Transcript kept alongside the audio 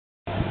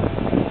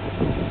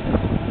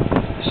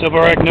Civil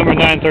Wreck number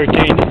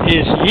 913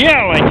 is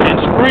yelling and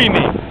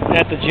screaming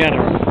at the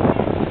general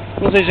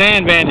with his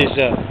hand bandaged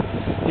up.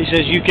 He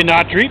says, "You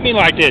cannot treat me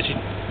like this.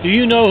 Do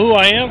you know who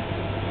I am?"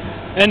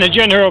 And the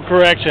general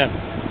corrects him.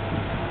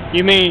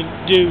 "You mean,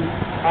 do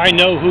I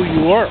know who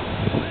you were?"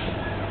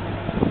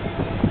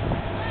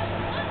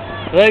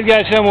 Well, they've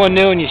got someone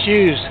new in your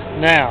shoes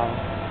now.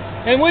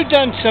 And we've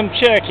done some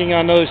checking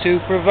on those who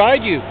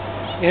provide you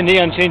in the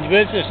unseen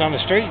business on the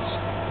streets.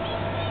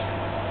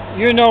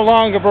 You're no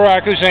longer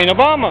Barack Hussein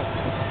Obama.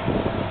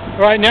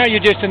 Right now you're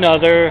just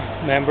another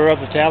member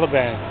of the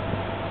Taliban.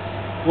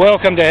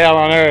 Welcome to hell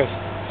on earth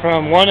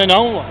from one and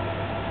only,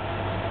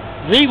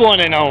 the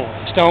one and only,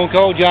 Stone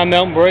Cold John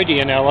Melton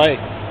Brady in L.A.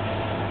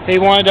 He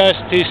wanted us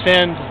to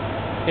send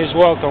his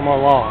welcome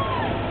along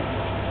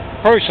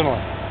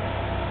personally.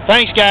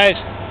 Thanks, guys.